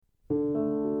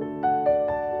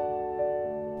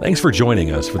Thanks for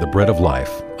joining us for the Bread of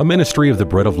Life, a ministry of the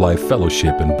Bread of Life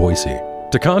Fellowship in Boise.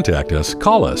 To contact us,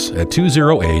 call us at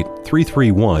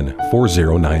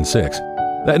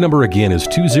 208-331-4096. That number again is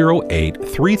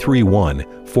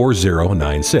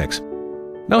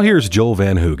 208-331-4096. Now here's Joel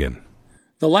Van Hoogen.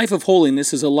 The life of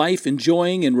holiness is a life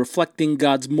enjoying and reflecting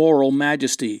God's moral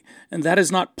majesty, and that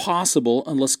is not possible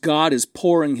unless God is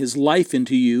pouring His life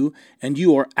into you and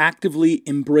you are actively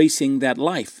embracing that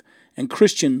life. And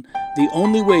Christian, the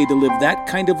only way to live that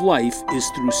kind of life is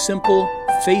through simple,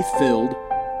 faith-filled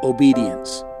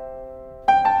obedience.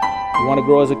 You want to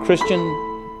grow as a Christian?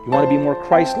 You want to be more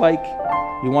Christ-like?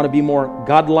 You want to be more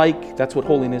God-like? That's what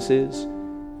holiness is.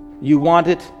 You want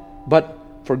it, but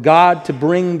for God to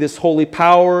bring this holy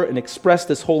power and express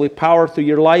this holy power through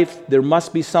your life, there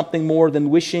must be something more than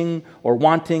wishing or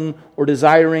wanting or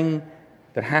desiring.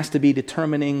 There has to be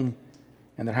determining,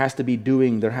 and there has to be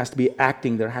doing, there has to be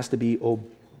acting, there has to be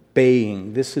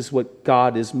obeying. This is what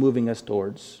God is moving us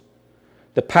towards.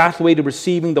 The pathway to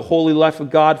receiving the holy life of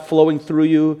God flowing through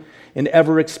you in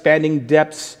ever-expanding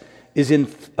depths is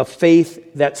in a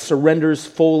faith that surrenders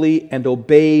fully and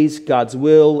obeys God's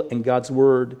will and God's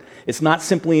word. It's not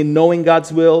simply in knowing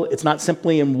God's will. It's not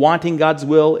simply in wanting God's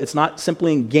will. It's not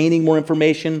simply in gaining more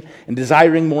information and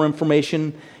desiring more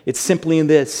information. It's simply in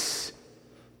this.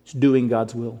 It's doing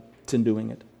God's will. It's in doing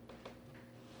it.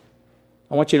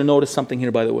 I want you to notice something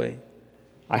here, by the way.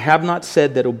 I have not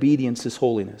said that obedience is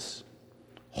holiness.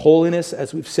 Holiness,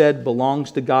 as we've said,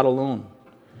 belongs to God alone.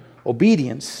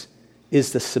 Obedience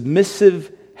is the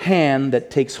submissive hand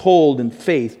that takes hold in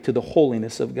faith to the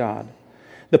holiness of God.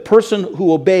 The person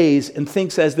who obeys and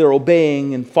thinks as they're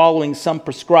obeying and following some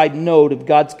prescribed note of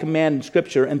God's command in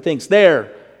Scripture and thinks,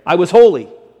 there, I was holy.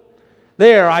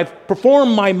 There, I've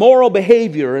performed my moral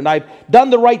behavior and I've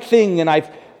done the right thing and I've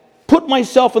put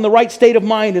myself in the right state of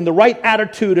mind and the right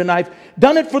attitude and I've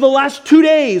done it for the last 2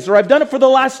 days or I've done it for the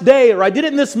last day or I did it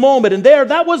in this moment and there,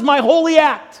 that was my holy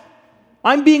act.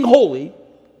 I'm being holy.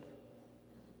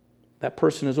 That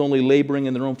person is only laboring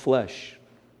in their own flesh.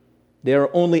 They are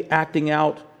only acting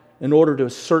out in order to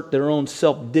assert their own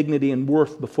self-dignity and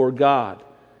worth before God.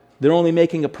 They're only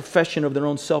making a profession of their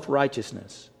own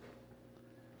self-righteousness.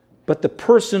 But the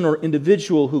person or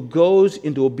individual who goes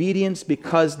into obedience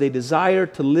because they desire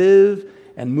to live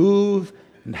and move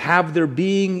and have their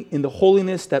being in the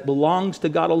holiness that belongs to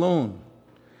God alone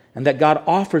and that God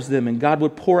offers them and God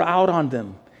would pour out on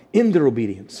them in their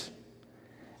obedience,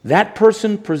 that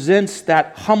person presents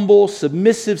that humble,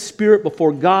 submissive spirit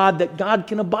before God that God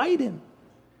can abide in.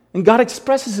 And God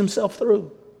expresses Himself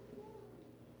through.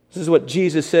 This is what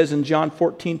Jesus says in John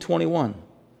 14:21.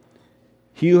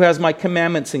 He who has my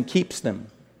commandments and keeps them,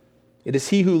 it is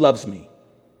he who loves me.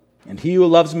 And he who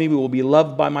loves me will be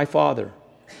loved by my Father.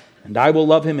 And I will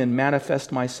love him and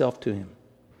manifest myself to him.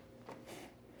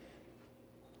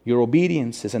 Your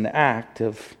obedience is an act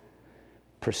of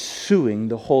pursuing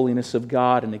the holiness of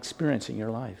God and experiencing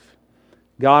your life.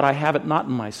 God, I have it not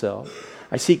in myself.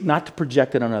 I seek not to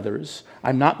project it on others.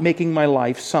 I'm not making my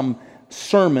life some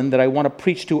sermon that I want to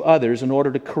preach to others in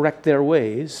order to correct their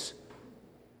ways.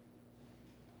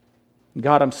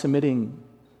 God, I'm submitting,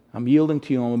 I'm yielding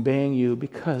to you, I'm obeying you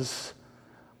because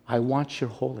I want your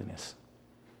holiness.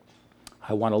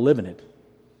 I want to live in it.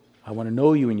 I want to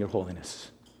know you in your holiness.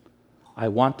 I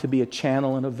want to be a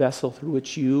channel and a vessel through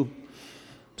which you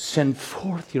send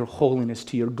forth your holiness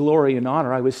to your glory and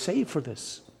honor. I was saved for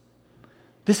this.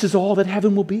 This is all that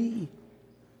heaven will be.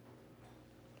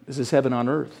 This is heaven on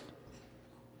earth.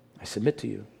 I submit to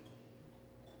you.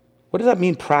 What does that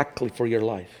mean practically for your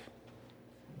life?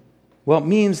 Well, it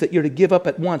means that you're to give up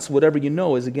at once whatever you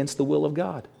know is against the will of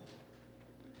God.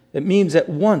 It means at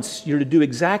once you're to do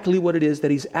exactly what it is that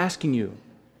He's asking you.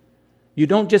 You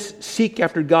don't just seek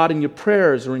after God in your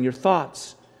prayers or in your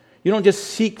thoughts. You don't just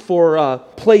seek for a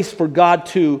place for God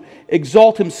to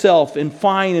exalt Himself in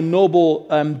fine and noble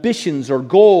ambitions or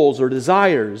goals or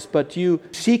desires, but you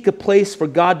seek a place for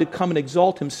God to come and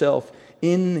exalt Himself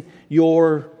in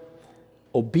your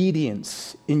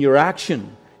obedience, in your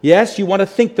action. Yes, you want to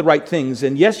think the right things,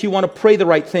 and yes, you want to pray the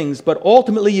right things, but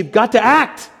ultimately you've got to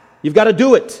act. You've got to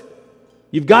do it.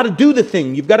 You've got to do the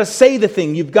thing. You've got to say the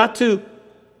thing. You've got to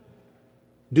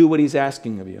do what He's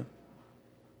asking of you.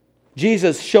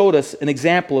 Jesus showed us an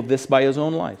example of this by His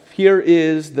own life. Here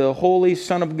is the Holy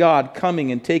Son of God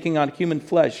coming and taking on human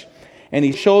flesh. And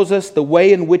He shows us the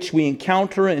way in which we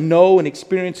encounter and know and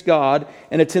experience God,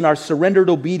 and it's in our surrendered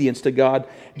obedience to God.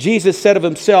 Jesus said of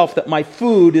Himself that my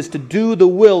food is to do the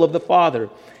will of the Father.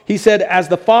 He said, as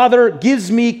the Father gives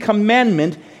me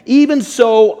commandment, even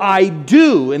so I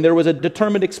do. And there was a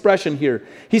determined expression here.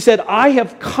 He said, I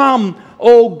have come,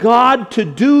 O God, to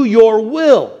do your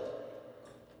will.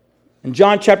 In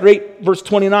John chapter 8, verse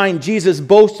 29, Jesus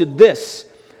boasted this,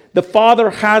 the Father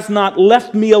has not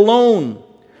left me alone,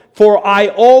 for I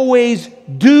always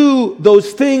do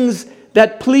those things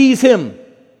that please Him.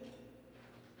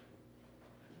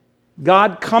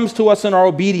 God comes to us in our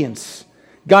obedience.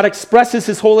 God expresses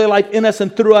His holy life in us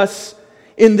and through us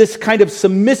in this kind of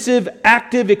submissive,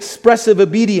 active, expressive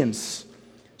obedience.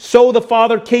 So the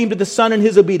Father came to the Son in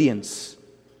His obedience.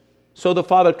 So the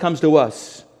Father comes to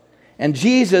us. And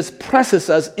Jesus presses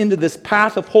us into this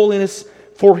path of holiness,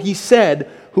 for He said,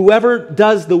 whoever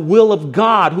does the will of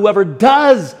God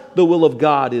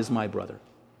is my brother.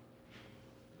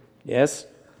 Yes?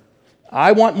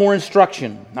 I want more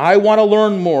instruction. I want to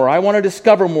learn more. I want to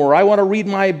discover more. I want to read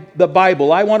the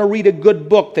Bible. I want to read a good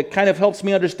book that kind of helps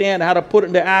me understand how to put it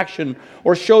into action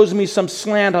or shows me some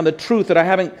slant on the truth that I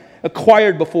haven't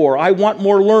acquired before. I want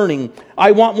more learning.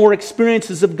 I want more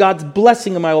experiences of God's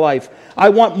blessing in my life. I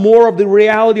want more of the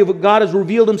reality of what God has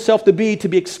revealed Himself to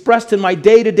be expressed in my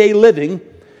day-to-day living.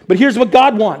 But here's what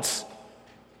God wants.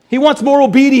 He wants more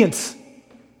obedience.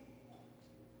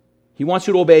 He wants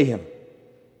you to obey Him.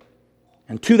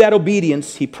 And to that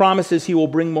obedience, He promises He will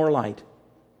bring more light.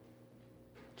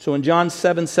 So in John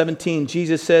 7:17,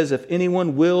 Jesus says, if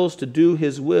anyone wills to do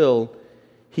His will,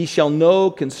 he shall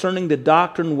know concerning the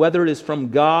doctrine whether it is from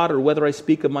God or whether I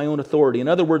speak of my own authority. In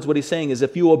other words, what He's saying is,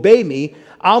 if you obey me,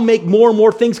 I'll make more and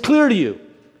more things clear to you.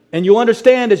 And you'll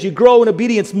understand as you grow in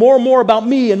obedience more and more about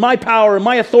me and my power and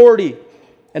my authority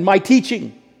and my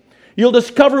teaching. You'll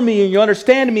discover me and you'll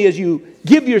understand me as you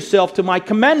give yourself to my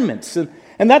commandments.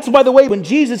 And that's, by the way, when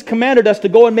Jesus commanded us to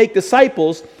go and make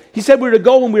disciples, He said we were to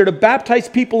go and we were to baptize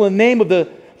people in the name of the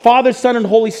Father, Son, and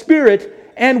Holy Spirit,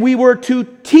 and we were to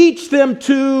teach them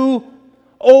to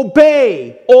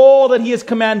obey all that He has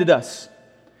commanded us.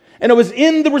 And it was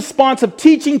in the response of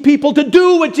teaching people to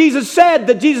do what Jesus said,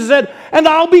 that Jesus said, and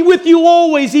I'll be with you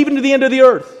always, even to the end of the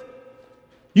earth.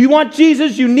 You want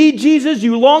Jesus, you need Jesus,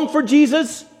 you long for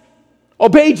Jesus,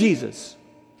 obey Jesus.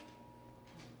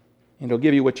 And He'll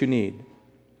give you what you need.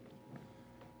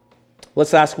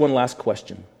 Let's ask one last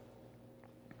question.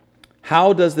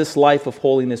 How does this life of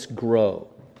holiness grow?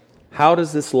 How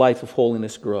does this life of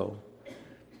holiness grow?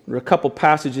 There are a couple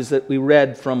passages that we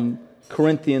read from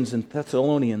Corinthians and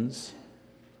Thessalonians.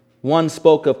 One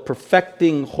spoke of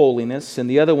perfecting holiness, and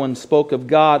the other one spoke of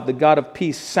God, the God of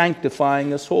peace,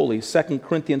 sanctifying us holy. 2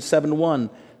 Corinthians 7:1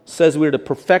 says we are to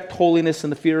perfect holiness in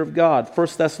the fear of God.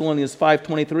 1 Thessalonians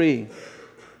 5:23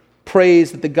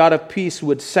 prays that the God of peace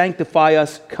would sanctify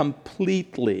us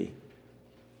completely.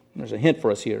 There's a hint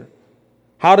for us here.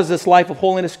 How does this life of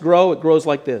holiness grow? It grows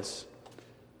like this.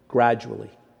 Gradually.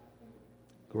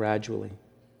 Gradually.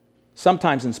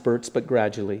 Sometimes in spurts, but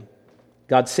gradually.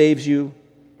 God saves you.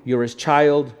 You're His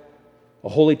child, a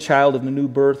holy child of the new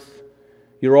birth.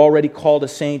 You're already called a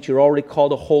saint. You're already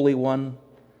called a holy one.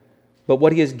 But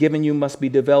what He has given you must be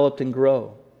developed and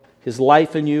grow. His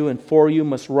life in you and for you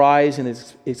must rise in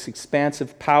its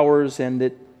expansive powers, and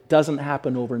it doesn't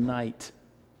happen overnight.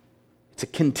 It's a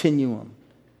continuum.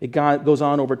 It goes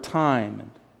on over time.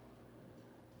 And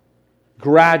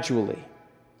gradually,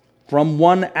 from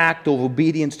one act of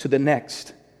obedience to the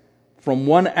next, from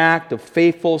one act of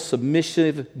faithful,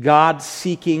 submissive,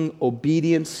 God-seeking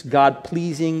obedience,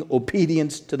 God-pleasing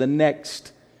obedience to the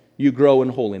next, you grow in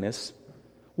holiness.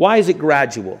 Why is it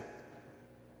gradual?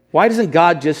 Why doesn't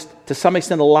God just, to some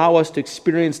extent, allow us to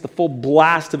experience the full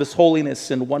blast of His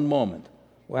holiness in one moment?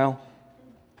 Well,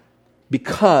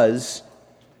 because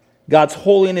God's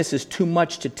holiness is too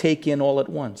much to take in all at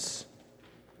once.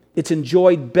 It's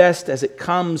enjoyed best as it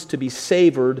comes to be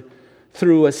savored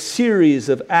through a series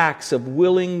of acts of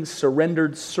willing,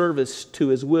 surrendered service to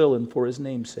His will and for His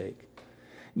name's sake.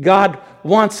 God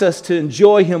wants us to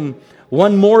enjoy Him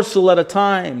one morsel at a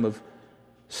time of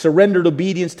surrendered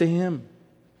obedience to Him.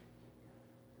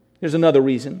 Here's another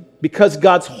reason. Because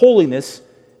God's holiness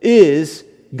is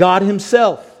God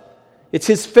Himself. It's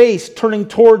His face turning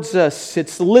towards us.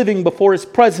 It's living before His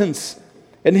presence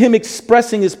and Him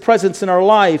expressing His presence in our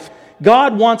life.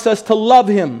 God wants us to love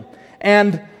Him,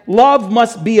 and love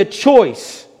must be a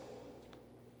choice.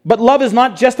 But love is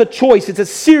not just a choice, it's a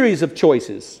series of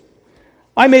choices.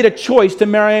 I made a choice to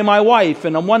marry my wife,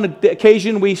 and on one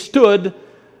occasion we stood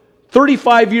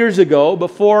 35 years ago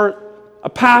before a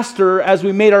pastor as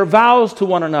we made our vows to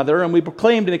one another, and we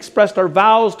proclaimed and expressed our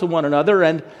vows to one another.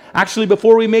 And actually,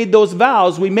 before we made those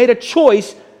vows, we made a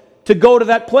choice to go to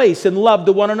that place and love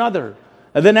to one another.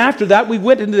 And then after that, we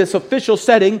went into this official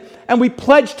setting and we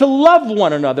pledged to love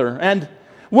one another. And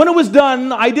when it was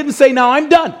done, I didn't say, now I'm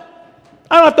done.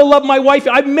 I don't have to love my wife.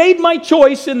 I've made my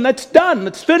choice and that's done.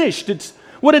 It's finished.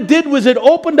 What it did was it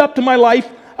opened up to my life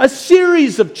a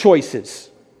series of choices.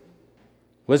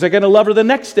 Was I going to love her the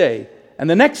next day and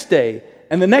the next day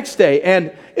and the next day?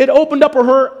 And it opened up for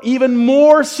her even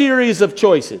more series of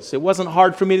choices. It wasn't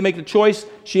hard for me to make the choice.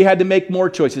 She had to make more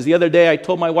choices. The other day I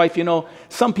told my wife,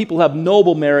 some people have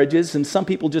noble marriages and some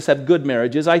people just have good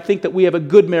marriages. I think that we have a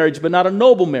good marriage but not a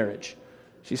noble marriage.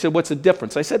 She said, what's the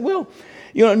difference? I said, well,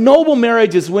 noble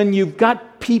marriage is when you've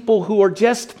got people who are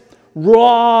just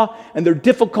raw and they're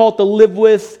difficult to live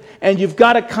with, and you've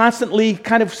got to constantly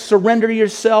kind of surrender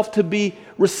yourself to be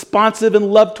responsive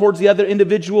and love towards the other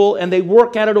individual, and they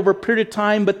work at it over a period of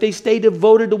time, but they stay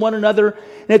devoted to one another,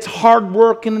 and it's hard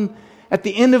work, and at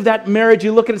the end of that marriage,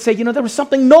 you look at it and say, there was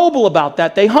something noble about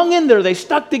that. They hung in there, they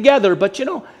stuck together, but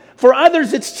for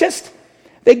others, it's just,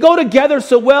 they go together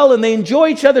so well and they enjoy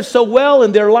each other so well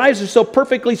and their lives are so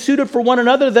perfectly suited for one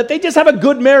another that they just have a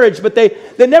good marriage, but they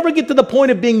never get to the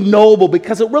point of being noble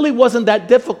because it really wasn't that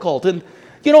difficult. And,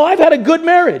 I've had a good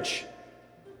marriage.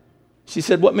 She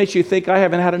said, what makes you think I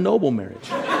haven't had a noble marriage?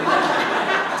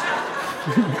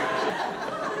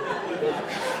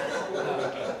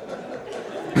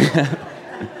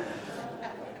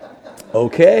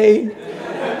 Okay.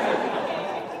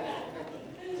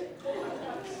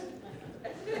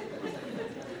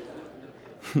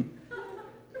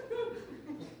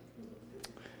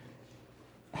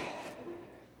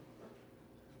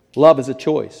 Love is a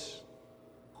choice,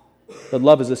 but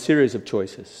love is a series of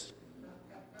choices.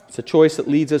 It's a choice that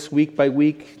leads us week by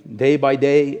week, day by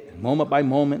day, moment by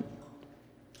moment,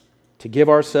 to give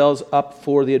ourselves up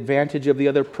for the advantage of the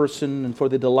other person and for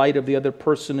the delight of the other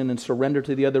person and in surrender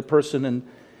to the other person. And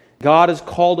God has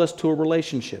called us to a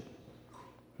relationship.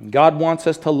 And God wants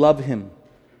us to love Him.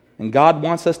 And God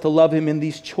wants us to love Him in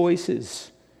these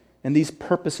choices and these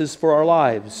purposes for our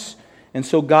lives. And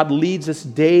so God leads us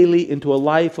daily into a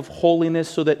life of holiness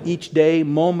so that each day,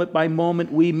 moment by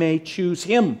moment, we may choose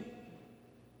Him.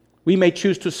 We may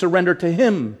choose to surrender to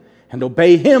Him and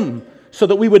obey Him so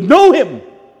that we would know Him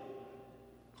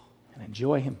and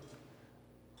enjoy Him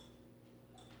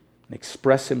and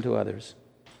express Him to others.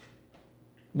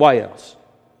 Why else?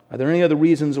 Are there any other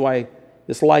reasons why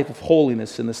this life of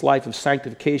holiness and this life of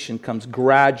sanctification comes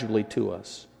gradually to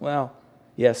us? Well,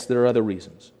 yes, there are other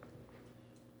reasons.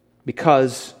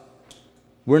 Because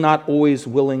we're not always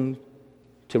willing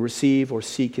to receive or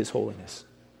seek His holiness.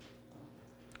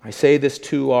 I say this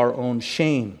to our own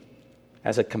shame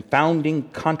as a confounding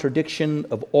contradiction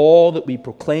of all that we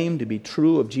proclaim to be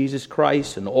true of Jesus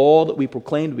Christ and all that we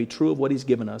proclaim to be true of what He's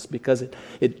given us, because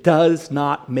it does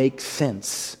not make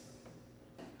sense.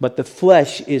 But the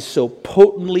flesh is so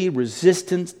potently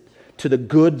resistant to the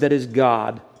good that is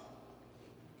God.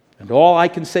 And all I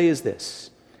can say is this: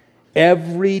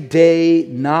 every day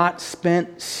not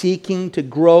spent seeking to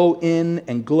grow in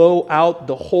and glow out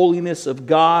the holiness of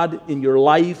God in your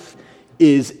life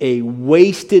is a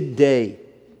wasted day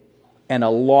and a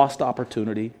lost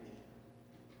opportunity.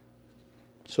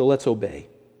 So let's obey.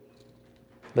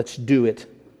 Let's do it.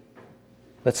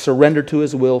 Let's surrender to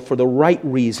His will for the right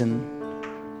reason,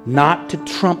 not to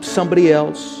trump somebody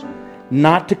else,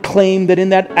 not to claim that in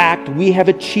that act we have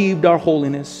achieved our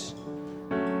holiness,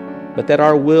 but that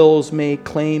our wills may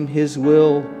claim His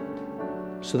will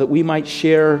so that we might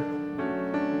share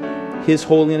His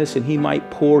holiness and He might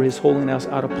pour His holiness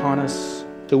out upon us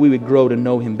so we would grow to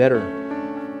know Him better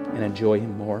and enjoy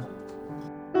Him more.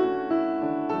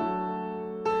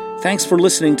 Thanks for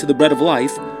listening to The Bread of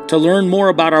Life. To learn more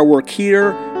about our work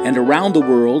here and around the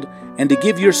world and to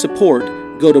give your support,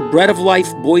 go to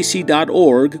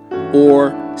breadoflifeboise.org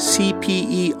or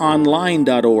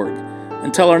cpeonline.org.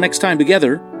 Until our next time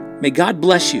together, may God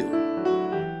bless you.